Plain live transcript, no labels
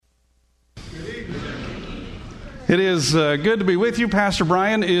It is good to be with you. Pastor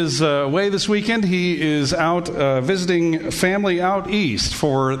Brian is away this weekend. He is out visiting family out east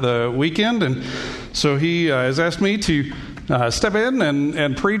for the weekend, and so he has asked me to step in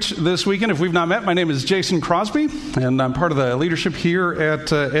and preach this weekend. If we've not met, my name is Jason Crosby, and I'm part of the leadership here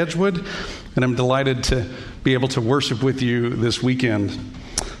at Edgewood, and I'm delighted to be able to worship with you this weekend.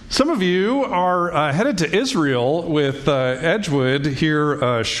 Some of you are headed to Israel with Edgewood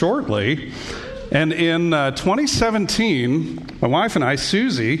here shortly. And in 2017, my wife and I,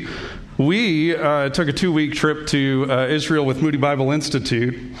 Susie, we took a 2-week trip to Israel with Moody Bible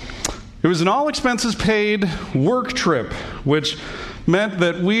Institute. It was an all-expenses-paid work trip, which meant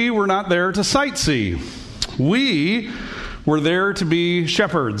that we were not there to sightsee. We were there to be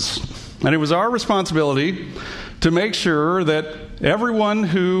shepherds. And it was our responsibility to make sure that everyone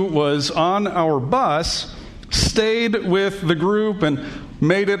who was on our bus stayed with the group and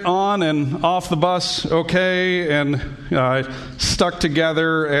made it on and off the bus okay, and stuck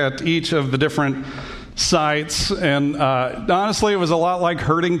together at each of the different sites. And honestly, it was a lot like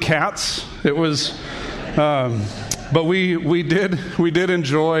herding cats. It was, but we did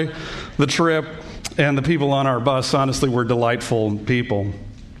enjoy the trip, and the people on our bus honestly were delightful people.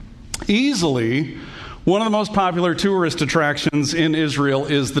 Easily, one of the most popular tourist attractions in Israel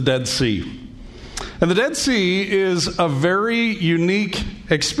is the Dead Sea. And the Dead Sea is a very unique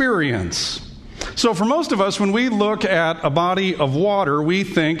experience. So for most of us, when we look at a body of water, we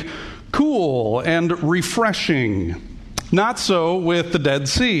think cool and refreshing. Not so with the Dead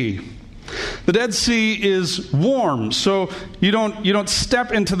Sea. The Dead Sea is warm, so you don't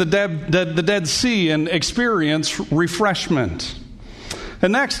step into the Dead Sea and experience refreshment.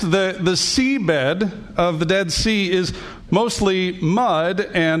 And next, the seabed of the Dead Sea is mostly mud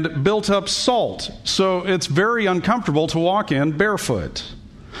and built-up salt, so it's very uncomfortable to walk in barefoot.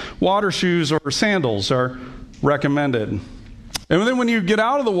 Water shoes or sandals are recommended. And then when you get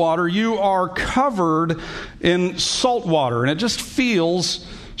out of the water, you are covered in salt water, and it just feels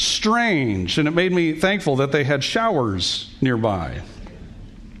strange. And it made me thankful that they had showers nearby.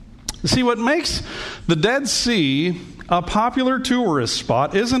 See, what makes the Dead Sea a popular tourist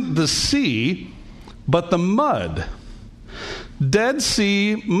spot isn't the sea, but the mud. Dead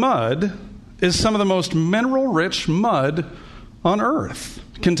Sea mud is some of the most mineral-rich mud on Earth,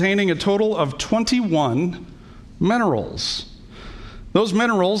 containing a total of 21 minerals. Those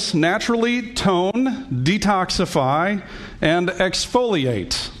minerals naturally tone, detoxify, and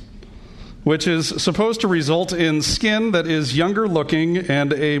exfoliate, which is supposed to result in skin that is younger looking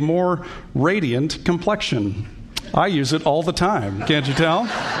and a more radiant complexion. I use it all the time, can't you tell?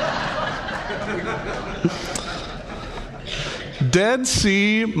 Dead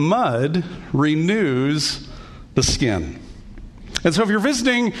Sea mud renews the skin. And so if you're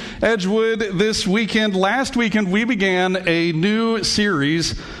visiting Edgewood this weekend, last weekend we began a new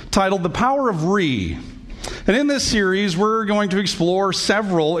series titled The Power of Re. And in this series, we're going to explore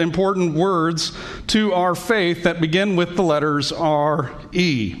several important words to our faith that begin with the letters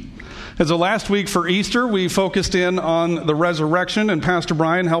R-E. And so last week for Easter, we focused in on the resurrection, and Pastor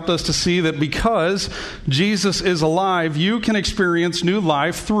Brian helped us to see that because Jesus is alive, you can experience new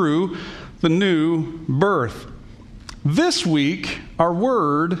life through the new birth. This week, our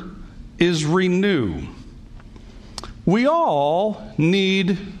word is renew. We all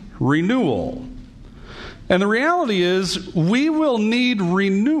need renewal. And the reality is, we will need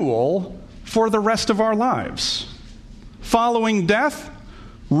renewal for the rest of our lives. Following death,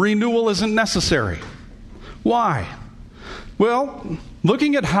 renewal isn't necessary. Why? Well,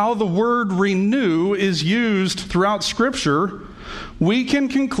 looking at how the word renew is used throughout Scripture, we can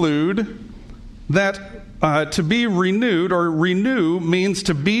conclude that to be renewed, or renew, means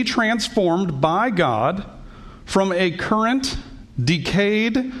to be transformed by God from a current,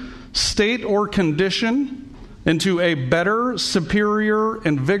 decayed state or condition into a better, superior,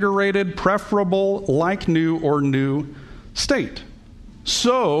 invigorated, preferable, like new or new state.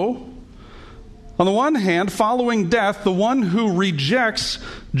 So, on the one hand, following death, the one who rejects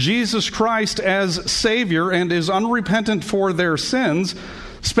Jesus Christ as Savior and is unrepentant for their sins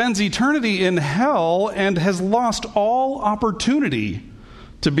spends eternity in hell and has lost all opportunity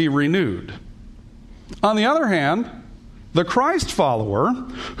to be renewed. On the other hand, the Christ follower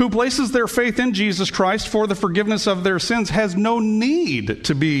who places their faith in Jesus Christ for the forgiveness of their sins has no need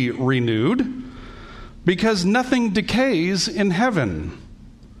to be renewed, because nothing decays in heaven.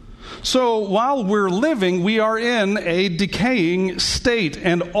 So while we're living, we are in a decaying state,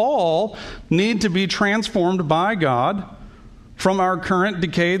 and all need to be transformed by God from our current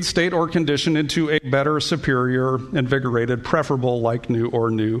decayed state or condition into a better, superior, invigorated, preferable, like new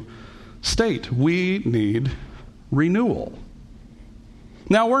or new state. We need renewal.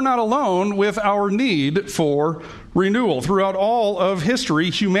 Now, we're not alone with our need for renewal. Throughout all of history,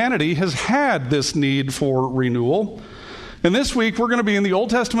 humanity has had this need for renewal. And this week, we're going to be in the Old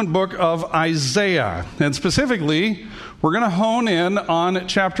Testament book of Isaiah. And specifically, we're going to hone in on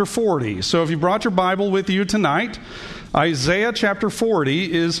chapter 40. So if you brought your Bible with you tonight, Isaiah chapter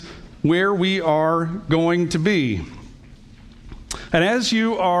 40 is where we are going to be. And as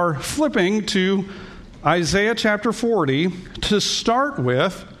you are flipping to Isaiah chapter 40, to start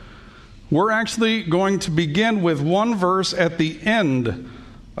with, we're actually going to begin with one verse at the end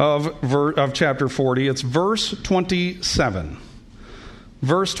of chapter 40. It's verse 27.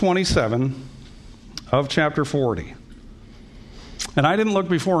 Verse 27 of chapter 40. And I didn't look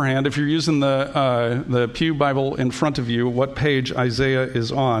beforehand, if you're using the Pew Bible in front of you, what page Isaiah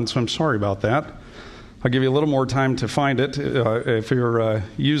is on, so I'm sorry about that. I'll give you a little more time to find it if you're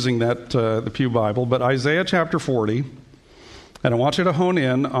using the Pew Bible. But Isaiah chapter 40, and I want you to hone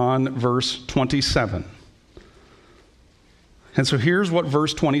in on verse 27. And so here's what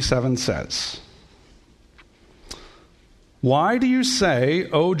verse 27 says. Why do you say,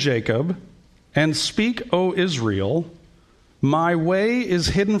 O Jacob, and speak, O Israel, my way is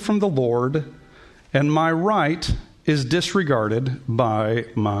hidden from the Lord, and my right is disregarded by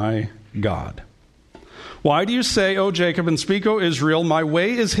my God? Why do you say, O Jacob, and speak, O Israel, my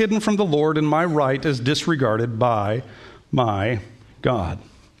way is hidden from the Lord, and my right is disregarded by my God?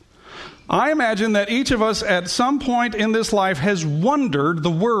 I imagine that each of us at some point in this life has wondered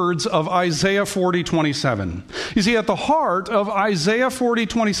the words of Isaiah 40:27. You see, at the heart of Isaiah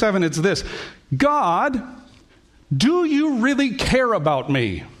 40:27, it's this: God, do you really care about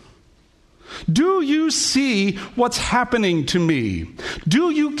me? Do you see what's happening to me?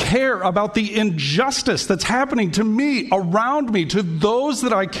 Do you care about the injustice that's happening to me, around me, to those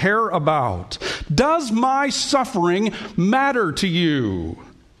that I care about? Does my suffering matter to you?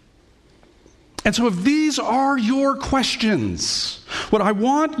 And so if these are your questions, what I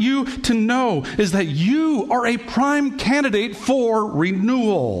want you to know is that you are a prime candidate for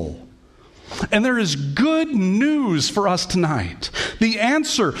renewal. And there is good news for us tonight. The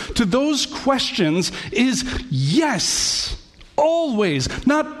answer to those questions is yes, always.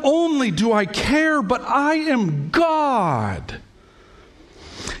 Not only do I care, but I am God.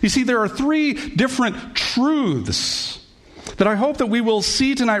 You see, there are three different truths that I hope that we will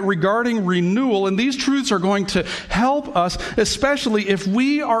see tonight regarding renewal, and these truths are going to help us, especially if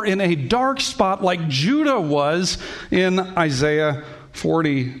we are in a dark spot like Judah was in Isaiah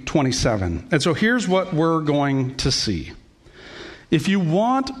 40:27. And so here's what we're going to see. If you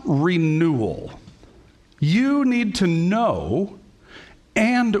want renewal, you need to know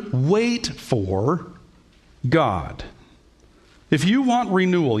and wait for God. If you want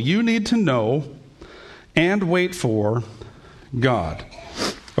renewal, you need to know and wait for God.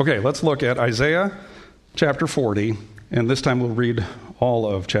 Okay, let's look at Isaiah chapter 40, and this time we'll read all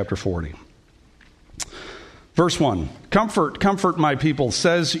of chapter 40. Verse 1, Comfort, comfort my people,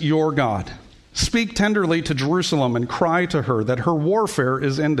 says your God. Speak tenderly to Jerusalem and cry to her that her warfare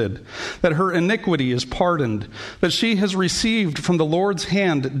is ended, that her iniquity is pardoned, that she has received from the Lord's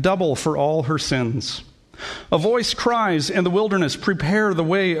hand double for all her sins. A voice cries in the wilderness, prepare the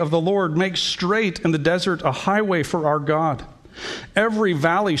way of the Lord, make straight in the desert a highway for our God. Every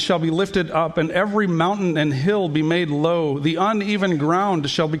valley shall be lifted up, and every mountain and hill be made low. The uneven ground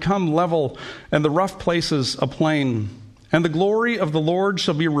shall become level, and the rough places a plain. And the glory of the Lord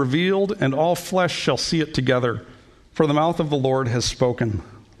shall be revealed, and all flesh shall see it together, for the mouth of the Lord has spoken.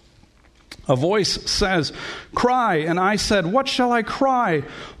 A voice says, cry, and I said, what shall I cry?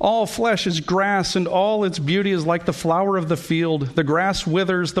 All flesh is grass, and all its beauty is like the flower of the field. The grass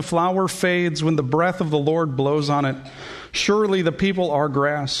withers, the flower fades, when the breath of the Lord blows on it. Surely the people are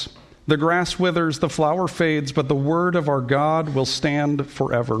grass. The grass withers, the flower fades, but the word of our God will stand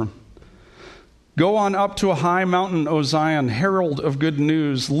forever. Go on up to a high mountain, O Zion, herald of good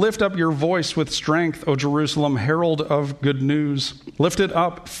news. Lift up your voice with strength, O Jerusalem, herald of good news. Lift it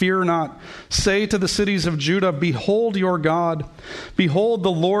up, fear not. Say to the cities of Judah, behold your God. Behold,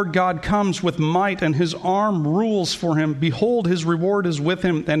 the Lord God comes with might, and his arm rules for him. Behold, his reward is with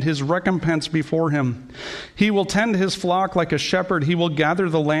him, and his recompense before him. He will tend his flock like a shepherd. He will gather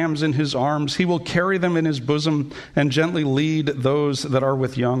the lambs in his arms. He will carry them in his bosom, and gently lead those that are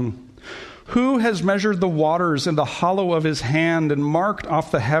with young. Who has measured the waters in the hollow of his hand, and marked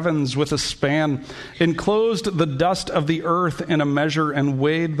off the heavens with a span, enclosed the dust of the earth in a measure, and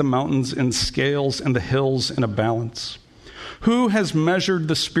weighed the mountains in scales and the hills in a balance? Who has measured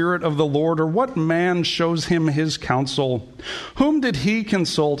the Spirit of the Lord, or what man shows him his counsel? Whom did he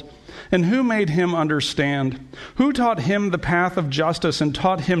consult? And who made him understand? Who taught him the path of justice and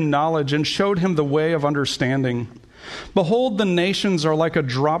taught him knowledge and showed him the way of understanding? Behold, the nations are like a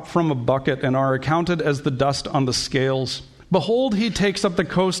drop from a bucket and are accounted as the dust on the scales. Behold, he takes up the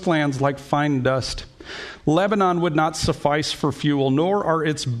coastlands like fine dust. Lebanon would not suffice for fuel, nor are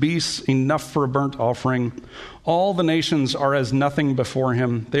its beasts enough for a burnt offering. All the nations are as nothing before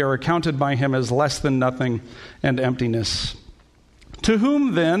him. They are accounted by him as less than nothing and emptiness. To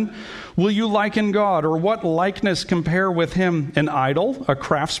whom then will you liken God, or what likeness compare with him? An idol? A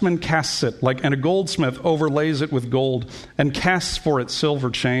craftsman casts it, and a goldsmith overlays it with gold, and casts for it silver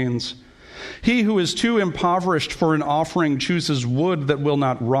chains. He who is too impoverished for an offering chooses wood that will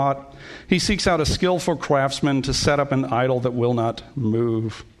not rot. He seeks out a skillful craftsman to set up an idol that will not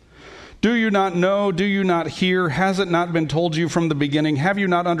move. Do you not know? Do you not hear? Has it not been told you from the beginning? Have you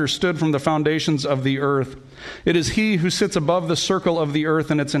not understood from the foundations of the earth? It is he who sits above the circle of the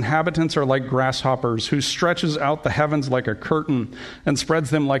earth, and its inhabitants are like grasshoppers, who stretches out the heavens like a curtain and spreads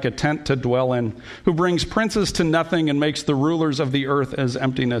them like a tent to dwell in, who brings princes to nothing and makes the rulers of the earth as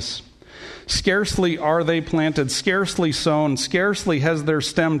emptiness. Scarcely are they planted, scarcely sown, scarcely has their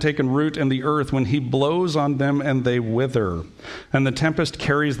stem taken root in the earth when he blows on them and they wither, and the tempest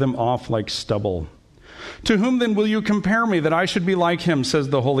carries them off like stubble. To whom then will you compare me that I should be like him, says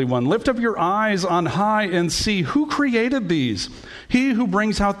the Holy One? Lift up your eyes on high and see who created these. He who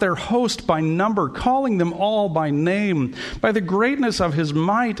brings out their host by number, calling them all by name, by the greatness of his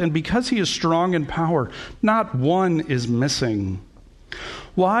might, and because he is strong in power, not one is missing.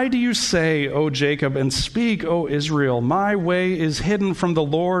 Why do you say, O Jacob, and speak, O Israel, my way is hidden from the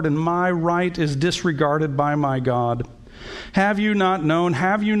Lord, and my right is disregarded by my God? Have you not known,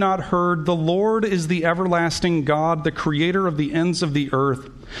 have you not heard? The Lord is the everlasting God, the creator of the ends of the earth.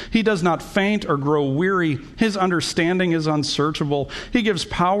 He does not faint or grow weary. His understanding is unsearchable. He gives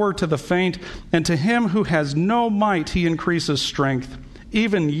power to the faint, and to him who has no might he increases strength.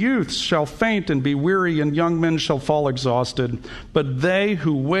 Even youths shall faint and be weary, and young men shall fall exhausted. But they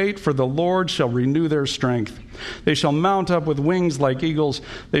who wait for the Lord shall renew their strength. They shall mount up with wings like eagles.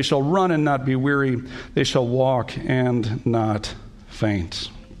 They shall run and not be weary. They shall walk and not faint.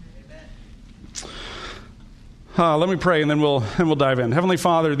 Let me pray, and then we'll dive in. Heavenly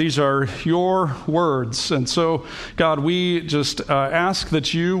Father, these are your words. And so, God, we just ask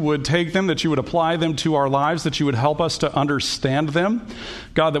that you would take them, that you would apply them to our lives, that you would help us to understand them.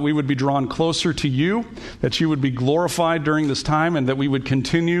 God, that we would be drawn closer to you, that you would be glorified during this time, and that we would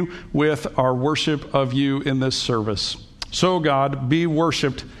continue with our worship of you in this service. So, God, be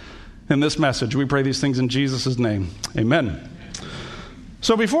worshiped in this message. We pray these things in Jesus' name. Amen.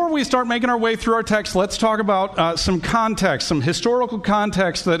 So before we start making our way through our text, let's talk about some context, some historical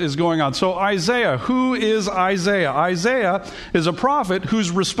context that is going on. So Isaiah, who is Isaiah? Isaiah is a prophet whose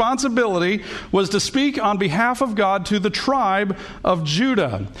responsibility was to speak on behalf of God to the tribe of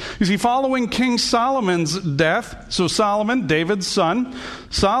Judah. You see, following King Solomon's death, so Solomon, David's son,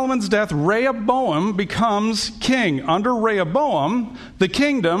 Solomon's death, Rehoboam becomes king. Under Rehoboam, the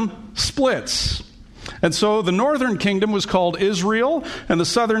kingdom splits. And so the northern kingdom was called Israel, and the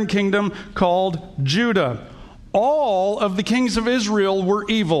southern kingdom called Judah. All of the kings of Israel were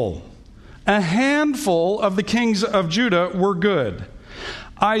evil. A handful of the kings of Judah were good.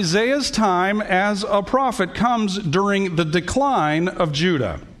 Isaiah's time as a prophet comes during the decline of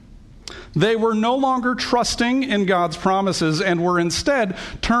Judah. They were no longer trusting in God's promises and were instead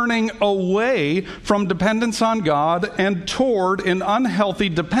turning away from dependence on God and toward an unhealthy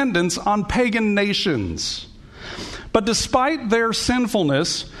dependence on pagan nations. But despite their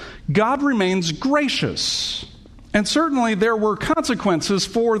sinfulness, God remains gracious. And certainly there were consequences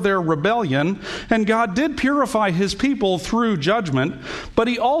for their rebellion, and God did purify his people through judgment, but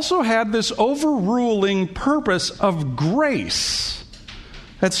he also had this overruling purpose of grace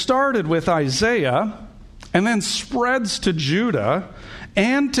that started with Isaiah and then spreads to Judah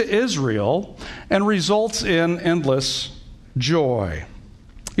and to Israel and results in endless joy.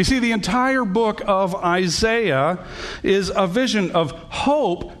 You see, the entire book of Isaiah is a vision of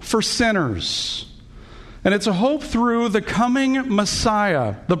hope for sinners. And it's a hope through the coming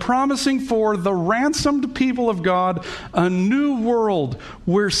Messiah, the promising for the ransomed people of God a new world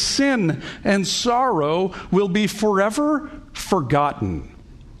where sin and sorrow will be forever forgotten.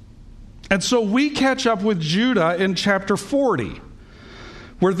 And so we catch up with Judah in chapter 40,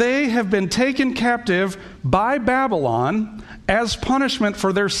 where they have been taken captive by Babylon as punishment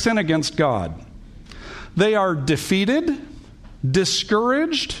for their sin against God. They are defeated,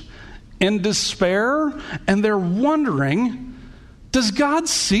 discouraged, in despair, and they're wondering, does God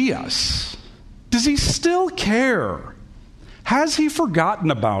see us? Does he still care? Has he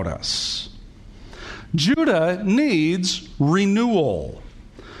forgotten about us? Judah needs renewal,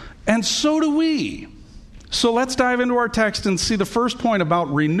 and so do we. So let's dive into our text and see the first point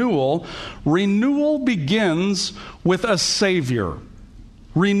about renewal. Renewal begins with a Savior.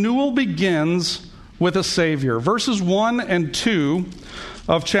 Renewal begins with a Savior. Verses 1 and 2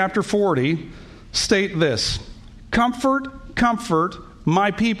 of chapter 40 state this: "Comfort, comfort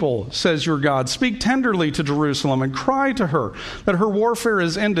my people, says your God. Speak tenderly to Jerusalem and cry to her that her warfare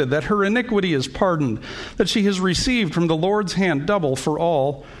is ended, that her iniquity is pardoned, that she has received from the Lord's hand double for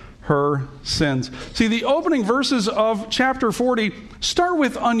all her sins." See, the opening verses of chapter 40 start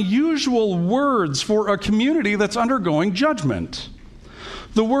with unusual words for a community that's undergoing judgment.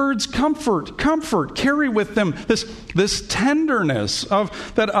 The words comfort, comfort carry with them this tenderness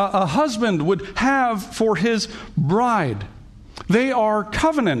that a husband would have for his bride. They are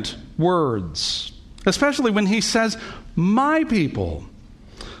covenant words, especially when he says, "my people."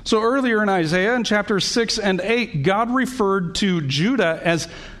 So earlier in Isaiah, in chapters 6 and 8, God referred to Judah as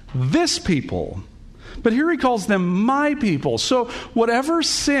this people. But here he calls them my people. So whatever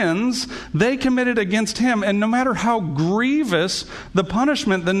sins they committed against him, and no matter how grievous the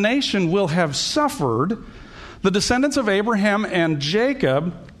punishment the nation will have suffered, the descendants of Abraham and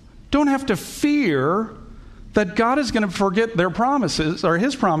Jacob don't have to fear that God is going to forget their promises, or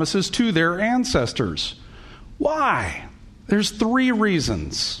his promises to their ancestors. Why? There's 3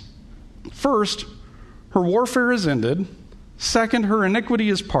 reasons. First, her warfare is ended. Second, her iniquity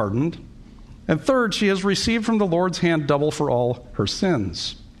is pardoned. And third, she has received from the Lord's hand double for all her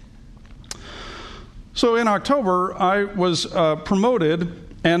sins. So in October, I was promoted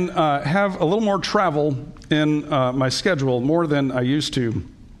and have a little more travel in my schedule, more than I used to.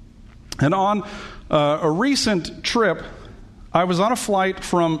 And on a recent trip, I was on a flight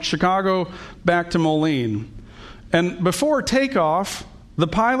from Chicago back to Moline. And before takeoff, the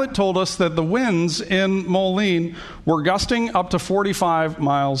pilot told us that the winds in Moline were gusting up to 45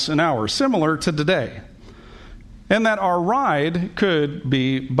 miles an hour, similar to today, and that our ride could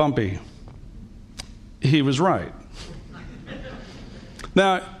be bumpy. He was right.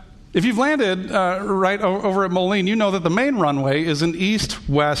 Now, if you've landed right over at Moline, you know that the main runway is an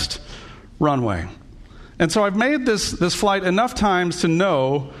east-west runway. And so I've made this flight enough times to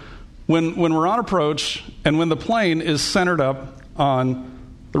know when we're on approach and when the plane is centered up on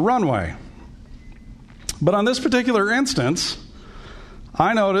the runway. But on this particular instance,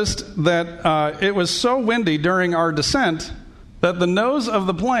 I noticed that it was so windy during our descent that the nose of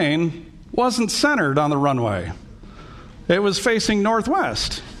the plane wasn't centered on the runway. It was facing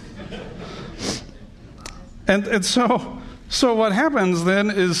northwest. And so what happens then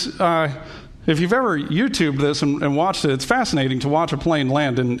is, if you've ever YouTubed this and watched it, it's fascinating to watch a plane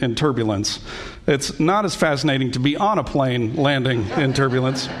land in turbulence. It's not as fascinating to be on a plane landing in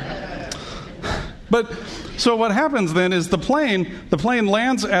turbulence. But so what happens then is the plane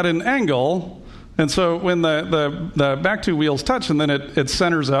lands at an angle, and so when the back 2 wheels touch, and then it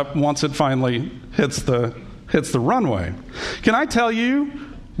centers up once it finally hits the runway. Can I tell you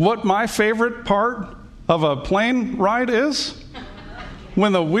what my favorite part of a plane ride is?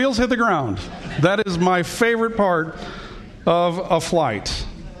 When the wheels hit the ground. That is my favorite part of a flight.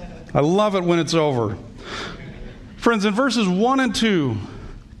 I love it when it's over. Friends, in verses 1 and 2,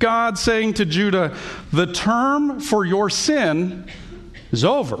 God saying to Judah, the term for your sin is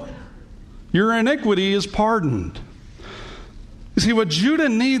over. Your iniquity is pardoned. You see, what Judah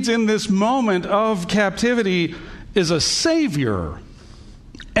needs in this moment of captivity is a Savior.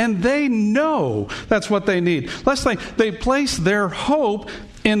 And they know that's what they need. Let's think, they place their hope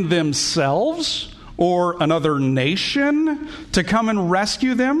in themselves or another nation to come and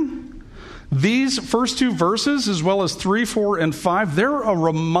rescue them. These first 2 verses, as well as 3, 4, and 5, they're a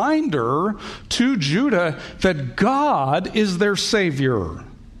reminder to Judah that God is their Savior.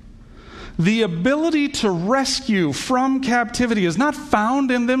 The ability to rescue from captivity is not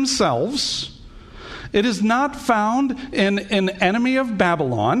found in themselves. It is not found in an enemy of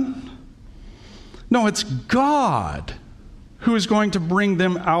Babylon. No, it's God who is going to bring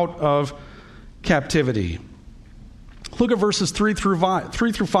them out of captivity. Look at verses 3 through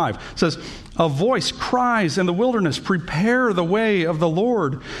 5. It says, a voice cries in the wilderness, prepare the way of the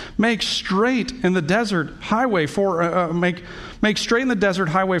Lord. Make straight in the desert highway for make straight in the desert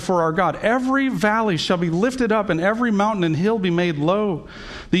highway for our God. Every valley shall be lifted up, and every mountain and hill be made low.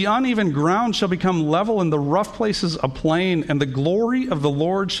 The uneven ground shall become level, and the rough places a plain, and the glory of the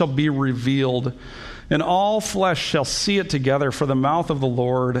Lord shall be revealed. And all flesh shall see it together, for the mouth of the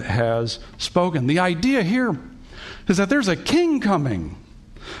Lord has spoken. The idea here is that there's a king coming.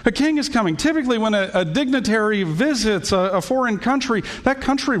 A king is coming. Typically, when a dignitary visits a foreign country, that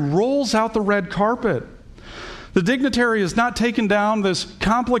country rolls out the red carpet. The dignitary is not taken down this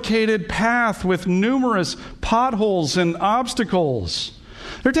complicated path with numerous potholes and obstacles.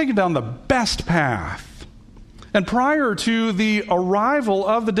 They're taken down the best path. And prior to the arrival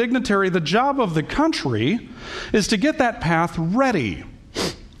of the dignitary, the job of the country is to get that path ready.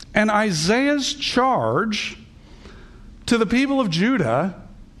 And Isaiah's charge to the people of Judah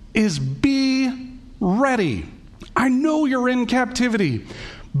is be ready. I know you're in captivity.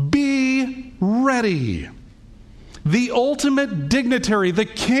 Be ready. The ultimate dignitary, the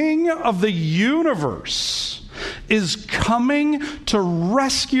king of the universe, is coming to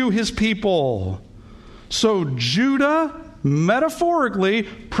rescue his people. So Judah, metaphorically,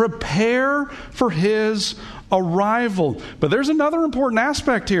 prepare for his arrival. But there's another important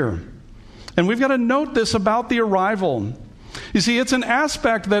aspect here. And we've got to note this about the arrival. You see, it's an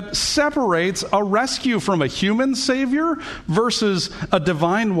aspect that separates a rescue from a human savior versus a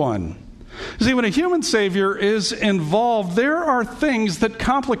divine one. You see, when a human savior is involved, there are things that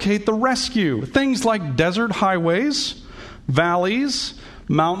complicate the rescue. Things like desert highways, valleys,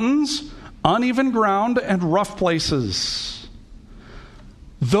 mountains, uneven ground, and rough places.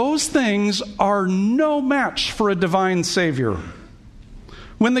 Those things are no match for a divine savior.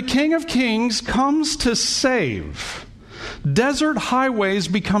 When the King of Kings comes to save, desert highways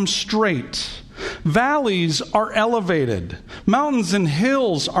become straight. Valleys are elevated. Mountains and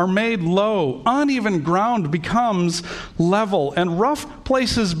hills are made low. Uneven ground becomes level. And rough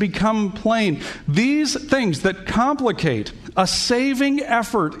places become plain. These things that complicate a saving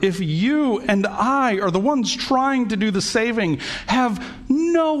effort, if you and I are the ones trying to do the saving, have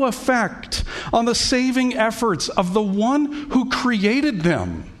no effect on the saving efforts of the one who created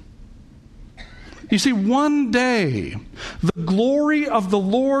them. You see, one day, the glory of the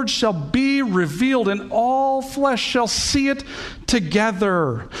Lord shall be revealed, and all flesh shall see it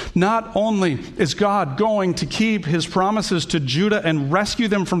together. Not only is God going to keep his promises to Judah and rescue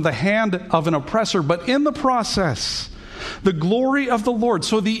them from the hand of an oppressor, but in the process, the glory of the Lord,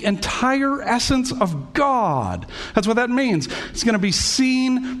 so the entire essence of God, that's what that means. It's going to be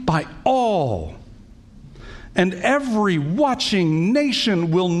seen by all. And every watching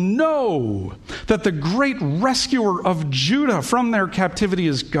nation will know that the great rescuer of Judah from their captivity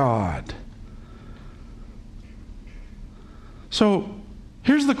is God. So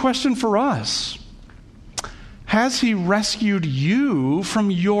here's the question for us. Has he rescued you from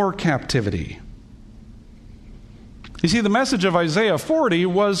your captivity? You see, the message of Isaiah 40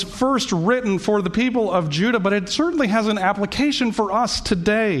 was first written for the people of Judah, but it certainly has an application for us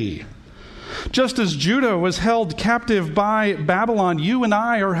today. Just as Judah was held captive by Babylon, you and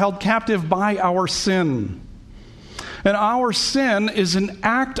I are held captive by our sin. And our sin is an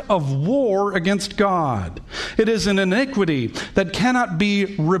act of war against God. It is an iniquity that cannot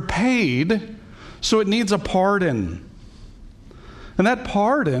be repaid, so it needs a pardon. And that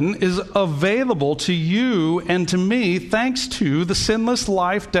pardon is available to you and to me thanks to the sinless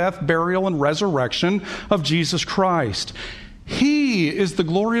life, death, burial, and resurrection of Jesus Christ. He is the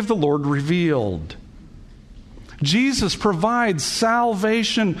glory of the Lord revealed. Jesus provides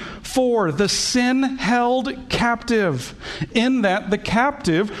salvation for the sin-held captive, in that the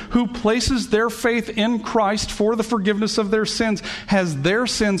captive who places their faith in Christ for the forgiveness of their sins has their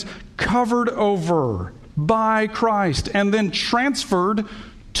sins covered over by Christ and then transferred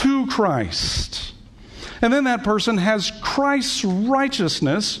to Christ. And then that person has Christ's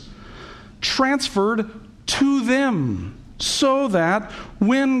righteousness transferred to them, so that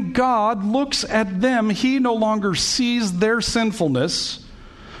when God looks at them, he no longer sees their sinfulness,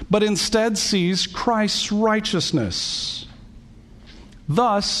 but instead sees Christ's righteousness.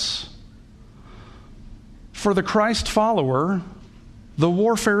 Thus, for the Christ follower, the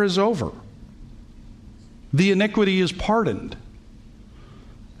warfare is over. The iniquity is pardoned,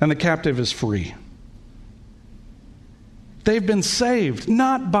 and the captive is free. They've been saved,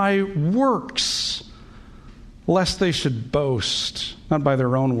 not by works, lest they should boast, not by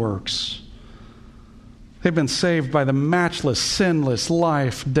their own works. They've been saved by the matchless, sinless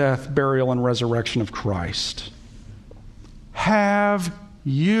life, death, burial, and resurrection of Christ. Have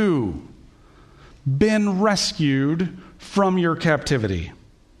you been rescued from your captivity?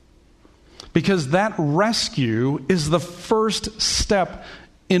 Because that rescue is the first step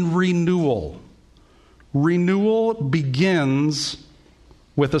in renewal. Renewal begins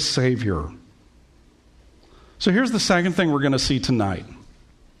with a Savior. So here's the second thing we're going to see tonight.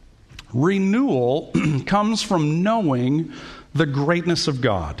 Renewal comes from knowing the greatness of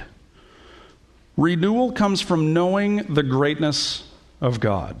God. Renewal comes from knowing the greatness of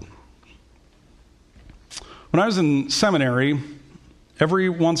God. When I was in seminary, every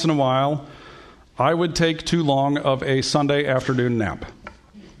once in a while, I would take too long of a Sunday afternoon nap.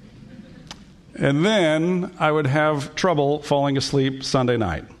 And then I would have trouble falling asleep Sunday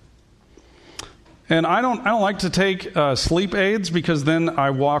night. And I don't like to take sleep aids because then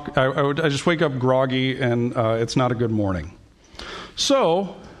I just wake up groggy and it's not a good morning.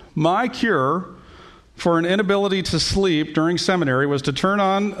 So my cure for an inability to sleep during seminary was to turn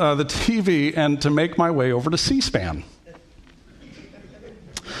on the TV and to make my way over to C-SPAN.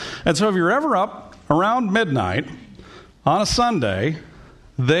 And so if you're ever up around midnight on a Sunday,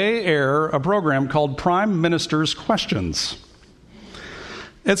 they air a program called Prime Minister's Questions.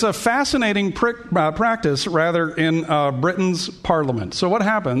 It's a fascinating practice, in Britain's parliament. So what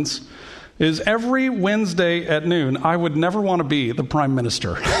happens is every Wednesday at noon, I would never want to be the prime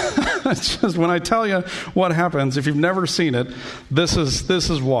minister. It's just when I tell you what happens, if you've never seen it, this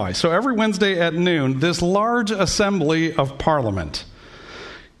is why. So every Wednesday at noon, this large assembly of parliament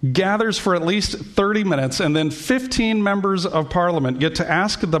gathers for at least 30 minutes, and then 15 members of parliament get to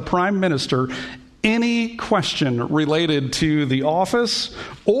ask the prime minister any question related to the office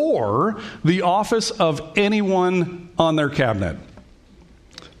or the office of anyone on their cabinet.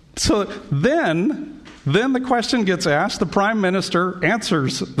 So then the question gets asked, the prime minister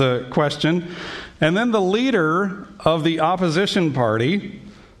answers the question, and then the leader of the opposition party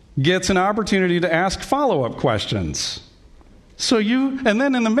gets an opportunity to ask follow-up questions. And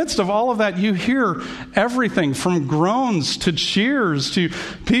then in the midst of all of that, you hear everything from groans to cheers to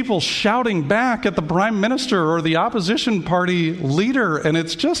people shouting back at the prime minister or the opposition party leader. And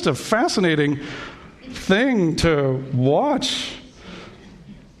it's just a fascinating thing to watch.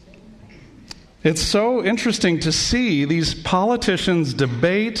 It's so interesting to see these politicians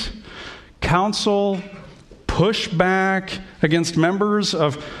debate, counsel, push back against members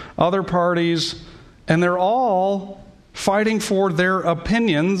of other parties, and they're all fighting for their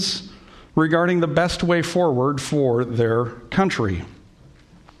opinions regarding the best way forward for their country.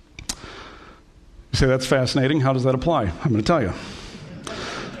 You say, that's fascinating. How does that apply? I'm going to tell you.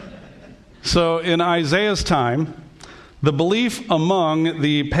 So in Isaiah's time, the belief among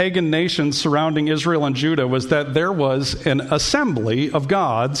the pagan nations surrounding Israel and Judah was that there was an assembly of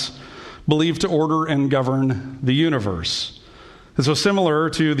gods believed to order and govern the universe. And so similar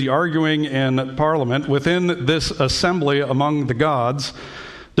to the arguing in Parliament, within this assembly among the gods,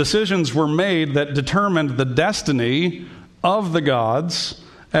 decisions were made that determined the destiny of the gods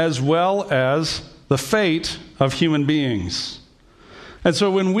as well as the fate of human beings. And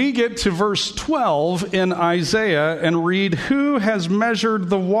so when we get to verse 12 in Isaiah and read, "Who has measured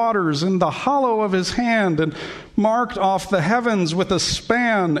the waters in the hollow of his hand and marked off the heavens with a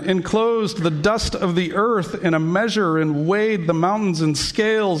span, enclosed the dust of the earth in a measure and weighed the mountains in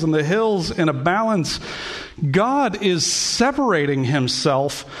scales and the hills in a balance," God is separating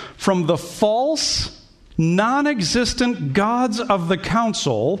himself from the false, non-existent gods of the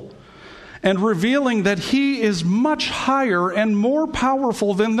council and revealing that he is much higher and more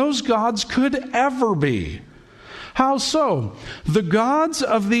powerful than those gods could ever be. How so? The gods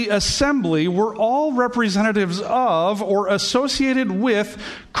of the assembly were all representatives of or associated with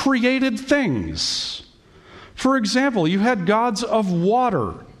created things. For example, you had gods of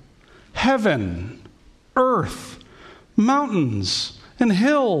water, heaven, earth, mountains, and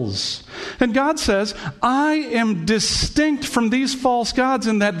hills. And God says, I am distinct from these false gods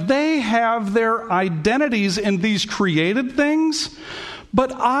in that they have their identities in these created things,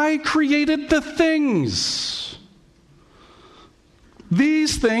 but I created the things.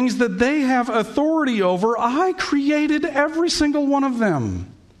 These things that they have authority over, I created every single one of them.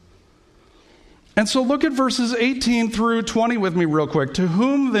 And so look at verses 18 through 20 with me real quick. "To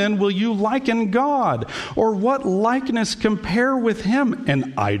whom then will you liken God? Or what likeness compare with him?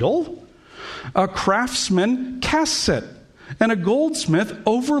 An idol? A craftsman casts it, and a goldsmith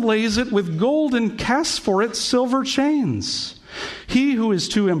overlays it with gold and casts for it silver chains. He who is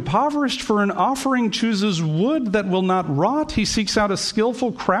too impoverished for an offering chooses wood that will not rot. He seeks out a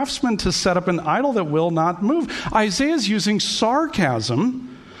skillful craftsman to set up an idol that will not move." Isaiah's using sarcasm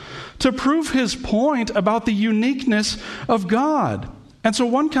to prove his point about the uniqueness of God. And so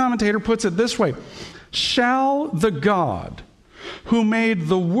one commentator puts it this way: "Shall the God who made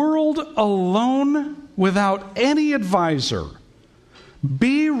the world alone without any advisor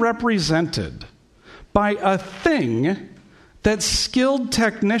be represented by a thing that skilled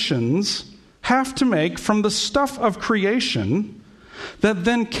technicians have to make from the stuff of creation that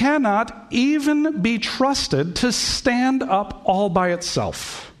then cannot even be trusted to stand up all by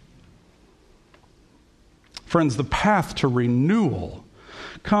itself?" Friends, the path to renewal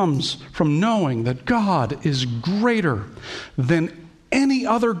comes from knowing that God is greater than any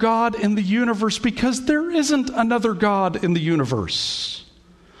other God in the universe, because there isn't another God in the universe.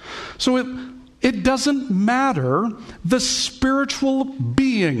 So it doesn't matter the spiritual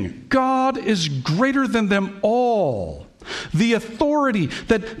being. God is greater than them all. The authority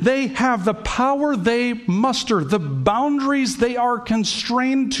that they have, the power they muster, the boundaries they are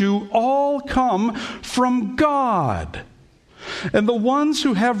constrained to, all come from God. And the ones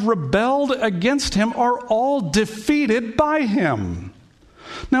who have rebelled against him are all defeated by him.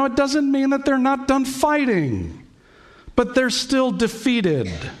 Now, it doesn't mean that they're not done fighting, but they're still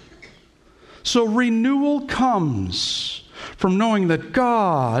defeated. So renewal comes from knowing that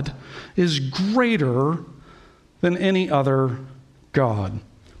God is greater than any other God.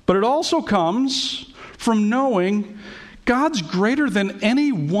 But it also comes from knowing God's greater than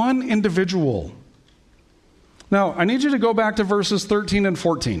any one individual. Now, I need you to go back to verses 13 and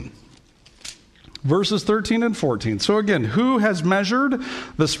 14. Verses 13 and 14. So again, who has measured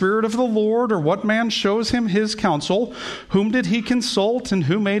the Spirit of the Lord, or what man shows him his counsel? Whom did he consult, and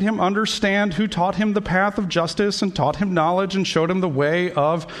who made him understand? Who taught him the path of justice, and taught him knowledge, and showed him the way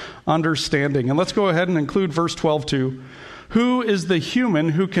of understanding? And let's go ahead and include verse 12 too. Who is the human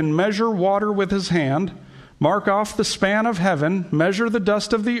who can measure water with his hand, mark off the span of heaven, measure the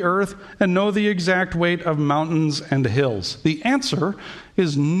dust of the earth, and know the exact weight of mountains and hills? The answer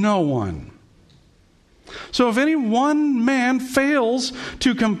is no one. So if any one man fails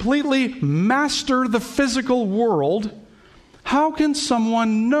to completely master the physical world, how can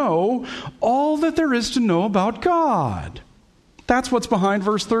someone know all that there is to know about God? That's what's behind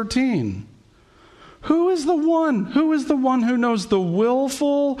verse 13. Who is the one? Who is the one who knows the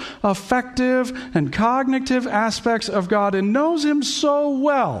willful, affective, and cognitive aspects of God, and knows him so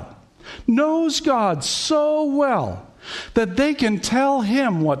well, knows God so well, that they can tell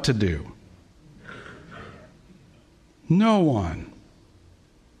him what to do? No one.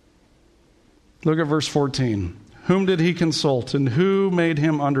 Look at verse 14. Whom did he consult, and who made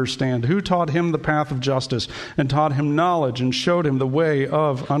him understand? Who taught him the path of justice, and taught him knowledge, and showed him the way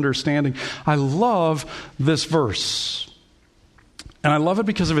of understanding? I love this verse. And I love it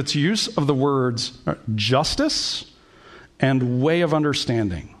because of its use of the words justice and way of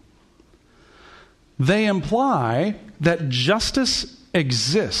understanding. They imply that justice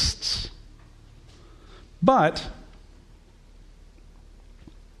exists, but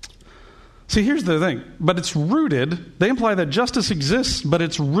see, here's the thing. But it's rooted, they imply that justice exists, but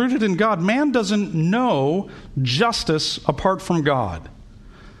it's rooted in God. Man doesn't know justice apart from God.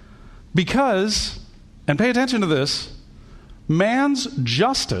 Because, and pay attention to this, man's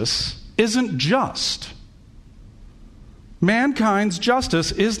justice isn't just. Mankind's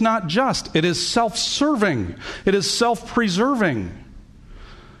justice is not just. It is self-serving. It is self-preserving.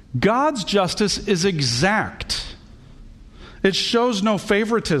 God's justice is exact. It shows no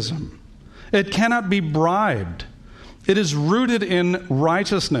favoritism. It cannot be bribed. It is rooted in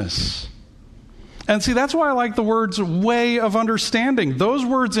righteousness. And see, that's why I like the words way of understanding. Those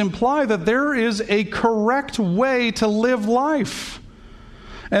words imply that there is a correct way to live life.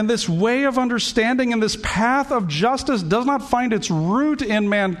 And this way of understanding and this path of justice does not find its root in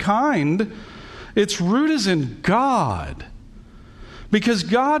mankind. Its root is in God. Because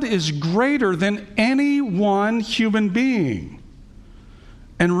God is greater than any one human being.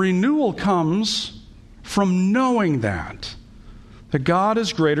 And renewal comes from knowing that God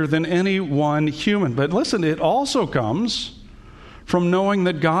is greater than any one human. But listen, it also comes from knowing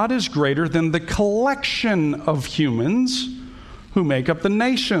that God is greater than the collection of humans who make up the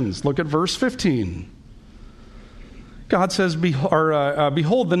nations. Look at verse 15. God says,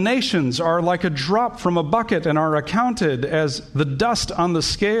 behold, the nations are like a drop from a bucket and are accounted as the dust on the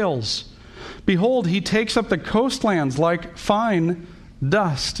scales. Behold, he takes up the coastlands like fine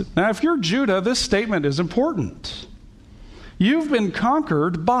dust. Now, if you're Judah, this statement is important. You've been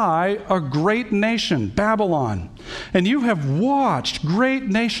conquered by a great nation, Babylon, and you have watched great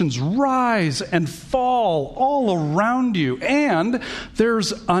nations rise and fall all around you. And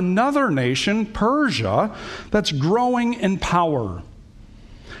there's another nation, Persia, that's growing in power.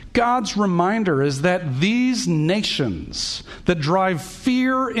 God's reminder is that these nations that drive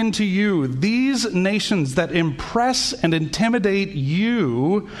fear into you, these nations that impress and intimidate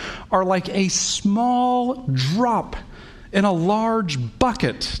you, are like a small drop in a large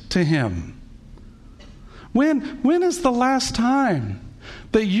bucket to him. When is the last time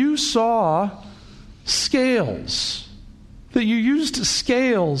that you saw scales, that you used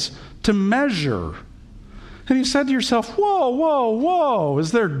scales to measure? And you said to yourself, whoa, whoa, whoa,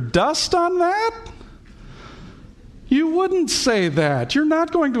 is there dust on that? You wouldn't say that. You're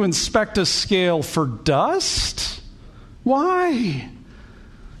not going to inspect a scale for dust. Why?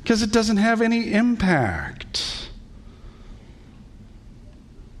 Because it doesn't have any impact.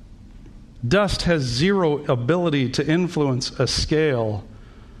 Dust has zero ability to influence a scale.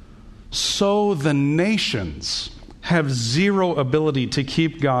 So the nations have zero ability to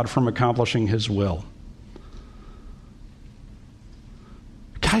keep God from accomplishing his will.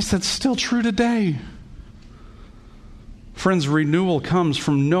 Guys, that's still true today. Friends, renewal comes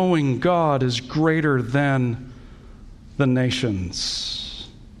from knowing God is greater than the nations.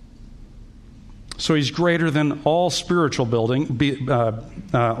 So he's greater than all spiritual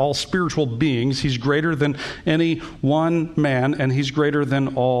all spiritual beings. He's greater than any one man, and he's greater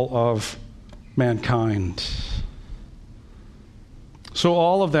than all of mankind. So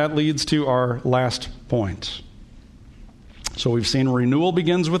all of that leads to our last point. So we've seen renewal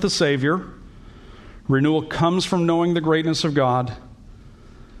begins with the Savior. Renewal comes from knowing the greatness of God.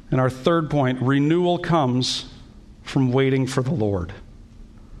 And our third point, renewal comes from waiting for the Lord.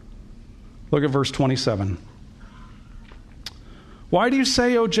 Look at verse 27. Why do you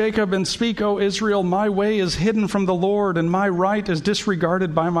say, O Jacob, and speak, O Israel, my way is hidden from the Lord, and my right is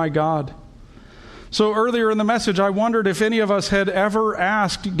disregarded by my God? So earlier in the message, I wondered if any of us had ever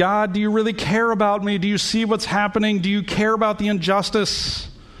asked, God, do you really care about me? Do you see what's happening? Do you care about the injustice?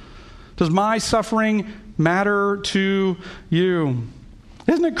 Does my suffering matter to you?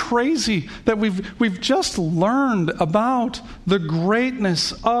 Isn't it crazy that we've just learned about the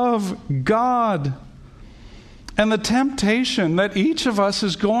greatness of God and the temptation that each of us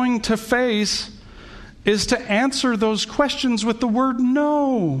is going to face is to answer those questions with the word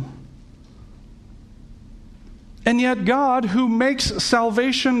no. And yet God, who makes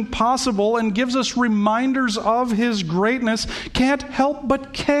salvation possible and gives us reminders of his greatness, can't help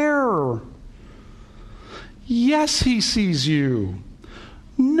but care. Yes, he sees you.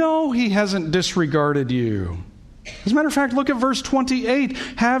 No, he hasn't disregarded you. As a matter of fact, look at verse 28.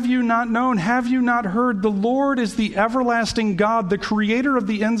 Have you not known? Have you not heard? The Lord is the everlasting God, the creator of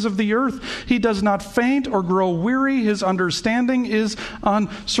the ends of the earth. He does not faint or grow weary. His understanding is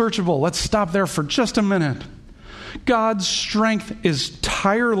unsearchable. Let's stop there for just a minute. God's strength is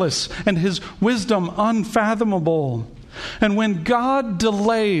tireless and his wisdom unfathomable. And when God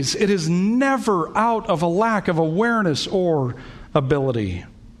delays, it is never out of a lack of awareness or ability.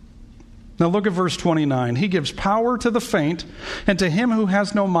 Now look at verse 29. He gives power to the faint, and to him who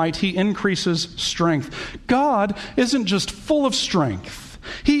has no might, he increases strength. God isn't just full of strength.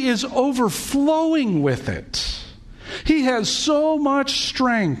 He is overflowing with it. He has so much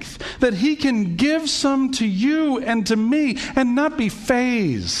strength that he can give some to you and to me and not be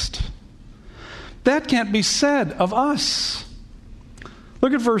fazed. That can't be said of us.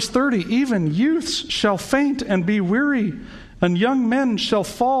 Look at verse 30. Even youths shall faint and be weary, and young men shall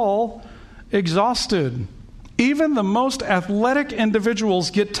fall exhausted. Even the most athletic individuals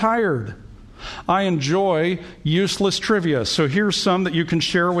get tired. I enjoy useless trivia, so here's some that you can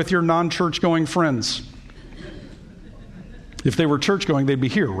share with your non-church going friends. If they were church going, they'd be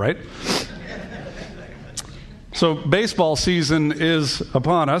here, right? So baseball season is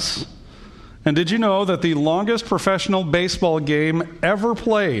upon us. And did you know that the longest professional baseball game ever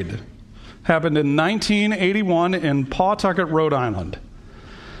played happened in 1981 in Pawtucket, Rhode Island?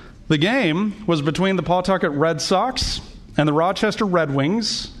 The game was between the Pawtucket Red Sox and the Rochester Red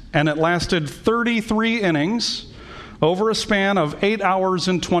Wings, and it lasted 33 innings over a span of 8 hours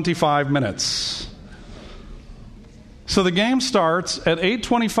and 25 minutes. So the game starts at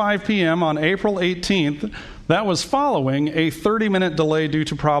 8:25 p.m. on April 18th. That was following a 30-minute delay due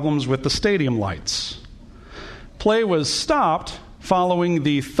to problems with the stadium lights. Play was stopped following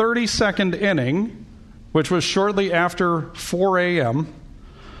the 32nd inning, which was shortly after 4 a.m.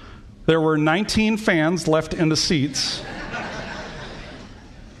 There were 19 fans left in the seats.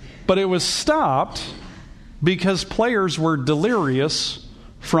 But it was stopped because players were delirious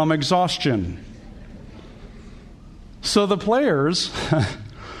from exhaustion. So the players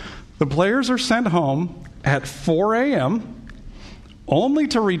are sent home at 4 a.m. only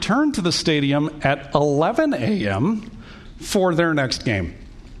to return to the stadium at 11 a.m. for their next game.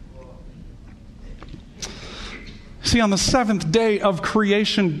 See, on the seventh day of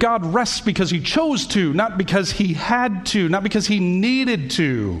creation, God rests because he chose to, not because he had to, not because he needed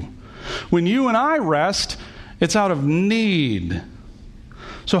to. When you and I rest, it's out of need.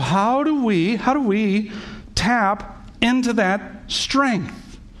 So how do we tap into that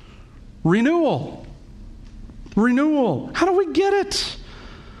strength? Renewal. How do we get it?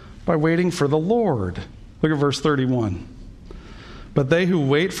 By waiting for the Lord. Look at verse 31. But they who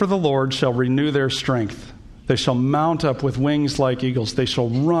wait for the Lord shall renew their strength. They shall mount up with wings like eagles. They shall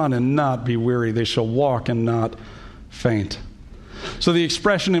run and not be weary. They shall walk and not faint. So the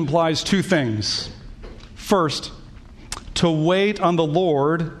expression implies two things. First, to wait on the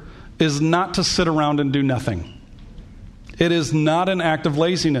Lord is not to sit around and do nothing. It is not an act of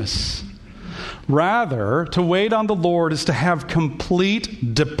laziness. Rather, to wait on the Lord is to have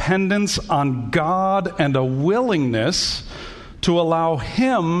complete dependence on God and a willingness to allow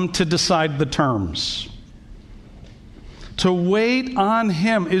Him to decide the terms. To wait on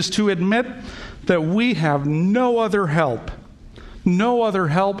Him is to admit that we have no other help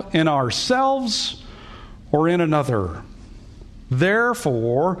in ourselves or in another.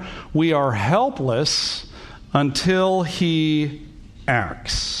 Therefore, we are helpless until He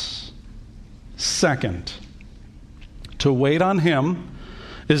acts. Second, to wait on Him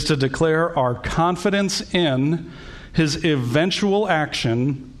is to declare our confidence in His eventual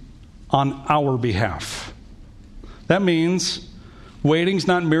action on our behalf. That means waiting's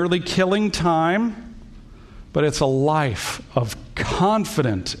not merely killing time, but it's a life of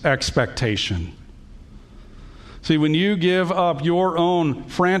confident expectation. See, when you give up your own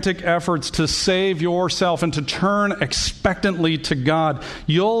frantic efforts to save yourself and to turn expectantly to God,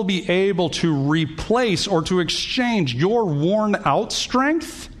 you'll be able to replace or to exchange your worn-out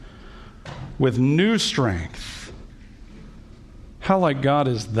strength with new strength. How like God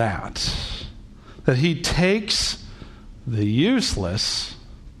is that? That He takes the useless,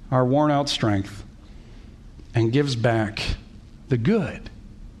 our worn-out strength, and gives back the good,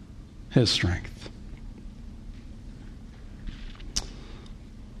 His strength.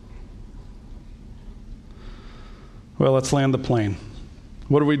 Well, let's land the plane.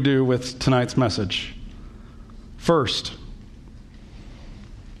 What do we do with tonight's message? First,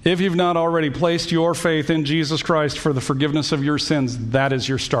 if you've not already placed your faith in Jesus Christ for the forgiveness of your sins, that is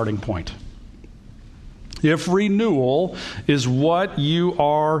your starting point. If renewal is what you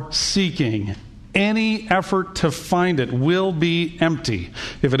are seeking, any effort to find it will be empty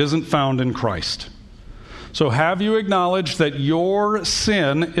if it isn't found in Christ. So have you acknowledged that your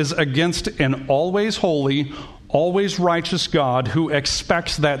sin is against an always holy, always righteous God who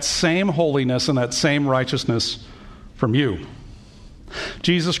expects that same holiness and that same righteousness from you?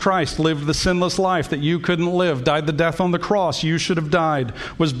 Jesus Christ lived the sinless life that you couldn't live, died the death on the cross you should have died,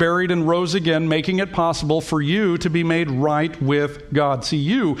 was buried and rose again, making it possible for you to be made right with God. See,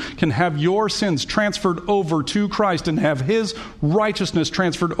 you can have your sins transferred over to Christ and have His righteousness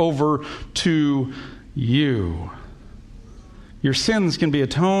transferred over to you. Your sins can be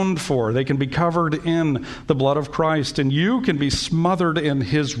atoned for. They can be covered in the blood of Christ, and you can be smothered in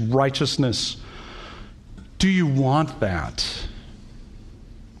His righteousness. Do you want that?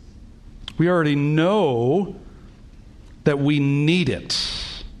 We already know that we need it,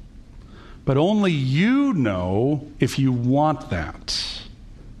 but only you know if you want that.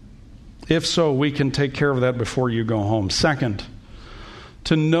 If so, we can take care of that before you go home. Second,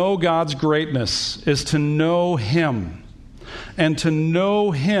 to know God's greatness is to know Him. And to know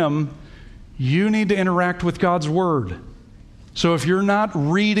Him, you need to interact with God's Word. So if you're not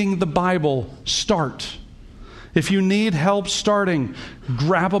reading the Bible, start. If you need help starting,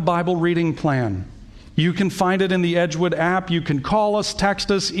 grab a Bible reading plan. You can find it in the Edgewood app. You can call us,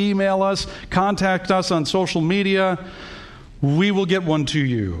 text us, email us, contact us on social media. We will get one to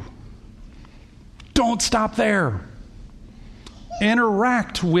you. Don't stop there.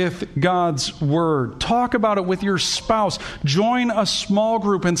 Interact with God's Word. Talk about it with your spouse. Join a small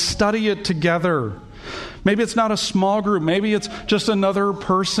group and study it together. Maybe it's not a small group. Maybe it's just another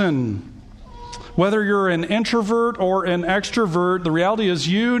person. Whether you're an introvert or an extrovert, the reality is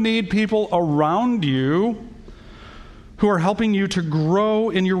you need people around you who are helping you to grow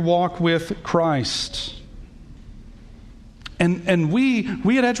in your walk with Christ. And we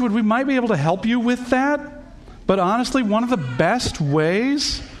at Edgewood, we might be able to help you with that. But honestly, one of the best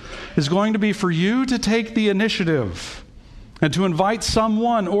ways is going to be for you to take the initiative and to invite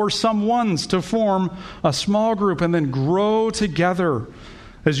someone or someones to form a small group and then grow together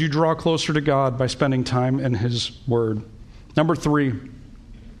as you draw closer to God by spending time in His Word. Number 3,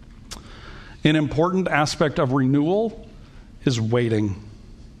 an important aspect of renewal is waiting.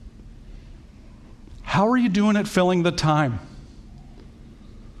 How are you doing at filling the time?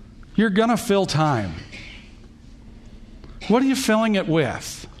 You're going to fill time. What are you filling it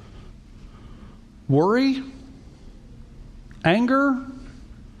with? Worry? Anger?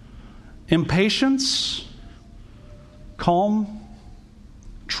 Impatience? Calm?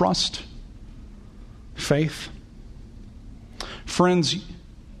 Trust? Faith? Friends,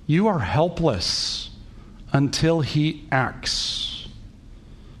 you are helpless until He acts.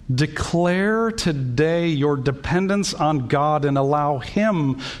 Declare today your dependence on God and allow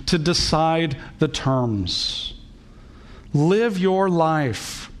Him to decide the terms. Live your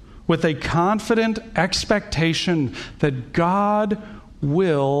life with a confident expectation that God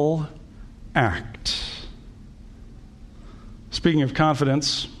will act. Speaking of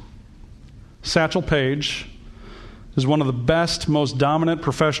confidence, Satchel Paige is one of the best, most dominant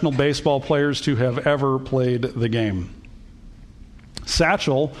professional baseball players to have ever played the game.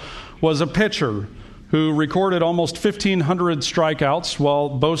 Satchel was a pitcher who recorded almost 1,500 strikeouts while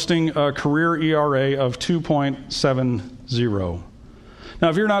boasting a career ERA of 2.70. Now,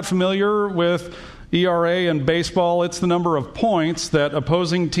 if you're not familiar with ERA in baseball, it's the number of points that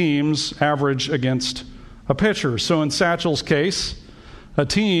opposing teams average against a pitcher. So in Satchel's case, a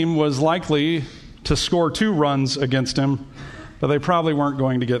team was likely to score 2 runs against him, but they probably weren't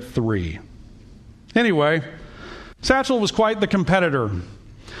going to get 3. Anyway, Satchel was quite the competitor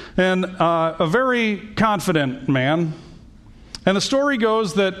and a very confident man. And the story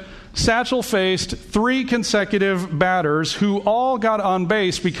goes that Satchel faced 3 consecutive batters who all got on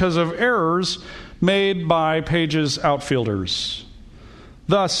base because of errors made by Paige's outfielders.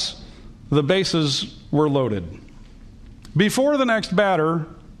 Thus, the bases were loaded. Before the next batter,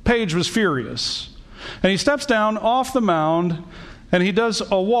 Paige was furious. And he steps down off the mound, and he does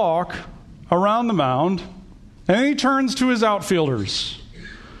a walk around the mound, and then he turns to his outfielders.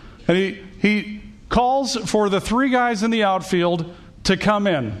 And he calls for the 3 guys in the outfield to come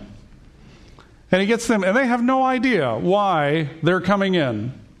in. And he gets them, and they have no idea why they're coming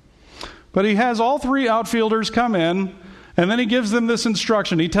in. But he has all 3 outfielders come in, and then he gives them this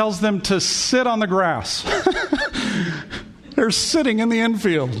instruction. He tells them to sit on the grass. They're sitting in the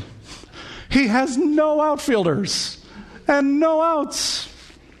infield. He has no outfielders and no outs.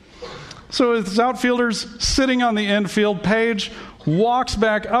 So his outfielders sitting on the infield, Paige walks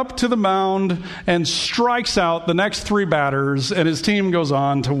back up to the mound and strikes out the next 3 batters, and his team goes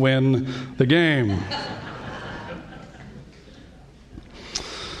on to win the game.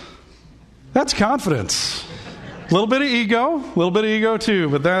 That's confidence. A little bit of ego too,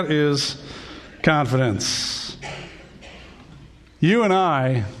 but that is confidence. You and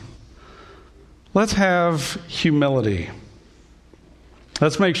I, let's have humility.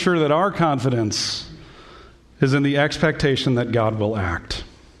 Let's make sure that our confidence is in the expectation that God will act.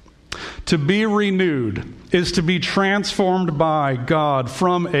 To be renewed is to be transformed by God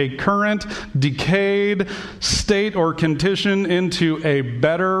from a current, decayed state or condition into a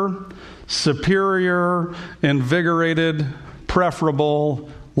better, superior, invigorated, preferable,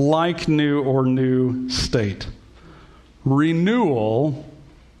 like new or new state. Renewal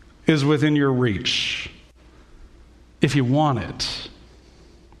is within your reach. If you want it,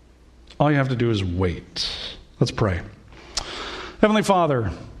 all you have to do is wait. Let's pray. Heavenly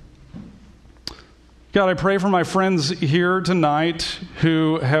Father, God, I pray for my friends here tonight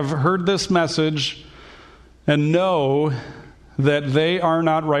who have heard this message and know that they are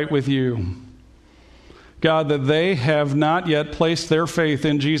not right with you. God, that they have not yet placed their faith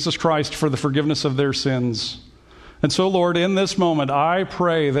in Jesus Christ for the forgiveness of their sins. And so, Lord, in this moment, I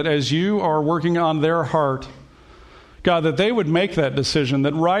pray that as you are working on their heart, God, that they would make that decision,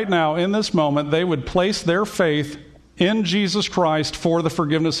 that right now, in this moment, they would place their faith in Jesus Christ for the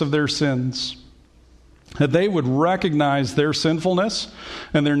forgiveness of their sins. That they would recognize their sinfulness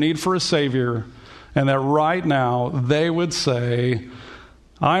and their need for a Savior, and that right now they would say,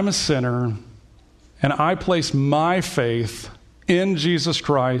 I'm a sinner, and I place my faith in Jesus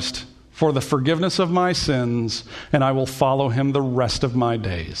Christ for the forgiveness of my sins, and I will follow him the rest of my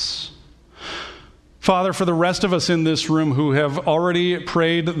days. Father, for the rest of us in this room who have already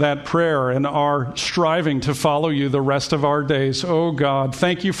prayed that prayer and are striving to follow you the rest of our days, oh God,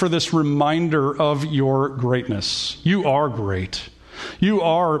 thank you for this reminder of your greatness. You are great. You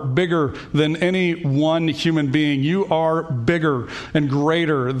are bigger than any one human being. You are bigger and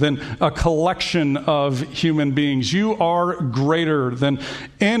greater than a collection of human beings. You are greater than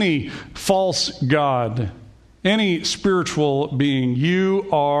any false god, any spiritual being. You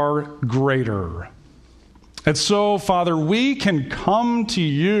are greater. And so, Father, we can come to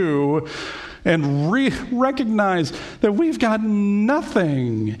you and recognize that we've got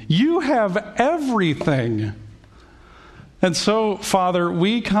nothing. You have everything. And so, Father,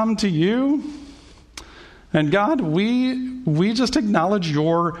 we come to you, and God, we just acknowledge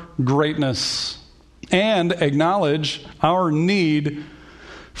your greatness and acknowledge our need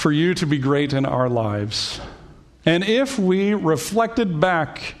for you to be great in our lives. And if we reflected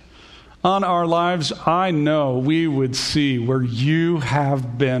back on our lives, I know we would see where you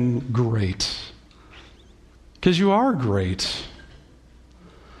have been great. Because you are great.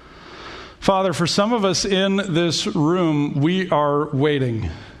 Father, for some of us in this room, we are waiting,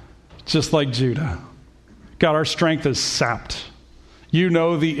 just like Judah. God, our strength is sapped. You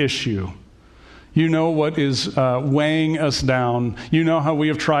know the issue. You know what is weighing us down. You know how we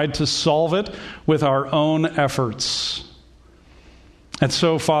have tried to solve it with our own efforts. And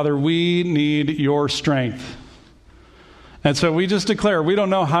so, Father, we need your strength. And so we just declare, we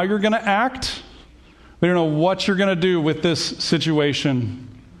don't know how you're going to act. We don't know what you're going to do with this situation.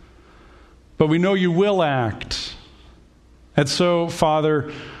 But we know you will act. And so,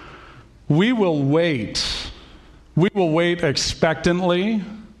 Father, we will wait. We will wait expectantly.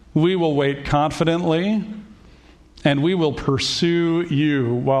 We will wait confidently. And we will pursue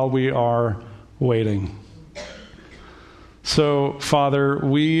you while we are waiting. So, Father,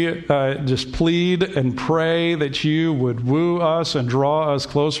 we just plead and pray that you would woo us and draw us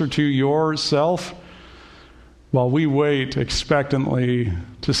closer to yourself while we wait expectantly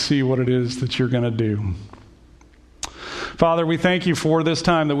to see what it is that you're going to do. Father, we thank you for this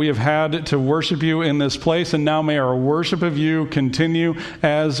time that we have had to worship you in this place, and now may our worship of you continue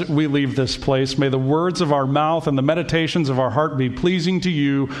as we leave this place. May the words of our mouth and the meditations of our heart be pleasing to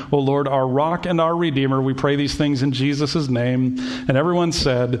you, O Lord, our rock and our redeemer. We pray these things in Jesus' name. And everyone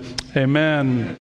said, amen.